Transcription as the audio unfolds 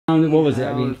What was it?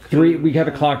 I mean, we had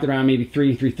it clocked around maybe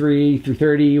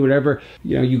 3:30, whatever.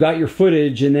 You know, you got your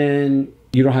footage, and then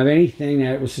you don't have anything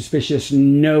that was suspicious.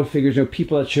 No figures, no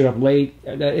people that showed up late,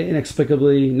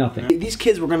 inexplicably, nothing. These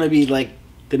kids were going to be like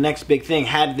the next big thing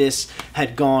had this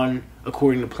had gone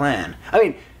according to plan. I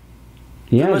mean,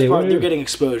 yeah, for the most part, they're getting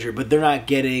exposure, but they're not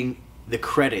getting the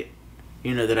credit,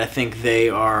 you know, that I think they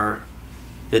are,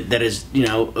 that is, you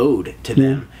know, owed to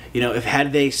them. You know, if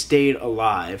had they stayed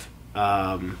alive,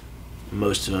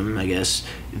 most of them, I guess,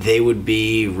 they would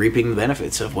be reaping the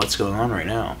benefits of what's going on right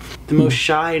now. The most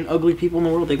shy and ugly people in the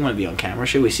world, they want to be on camera.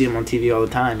 Shit, we see them on TV all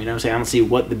the time, you know what I'm saying? I don't see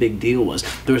what the big deal was.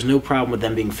 There was no problem with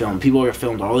them being filmed. People are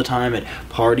filmed all the time at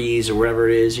parties or wherever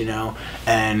it is, you know,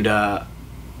 and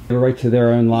right to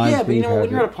their own lives. Yeah, but you know, when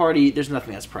you're at a party, there's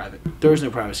nothing that's private. There is no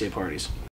privacy at parties.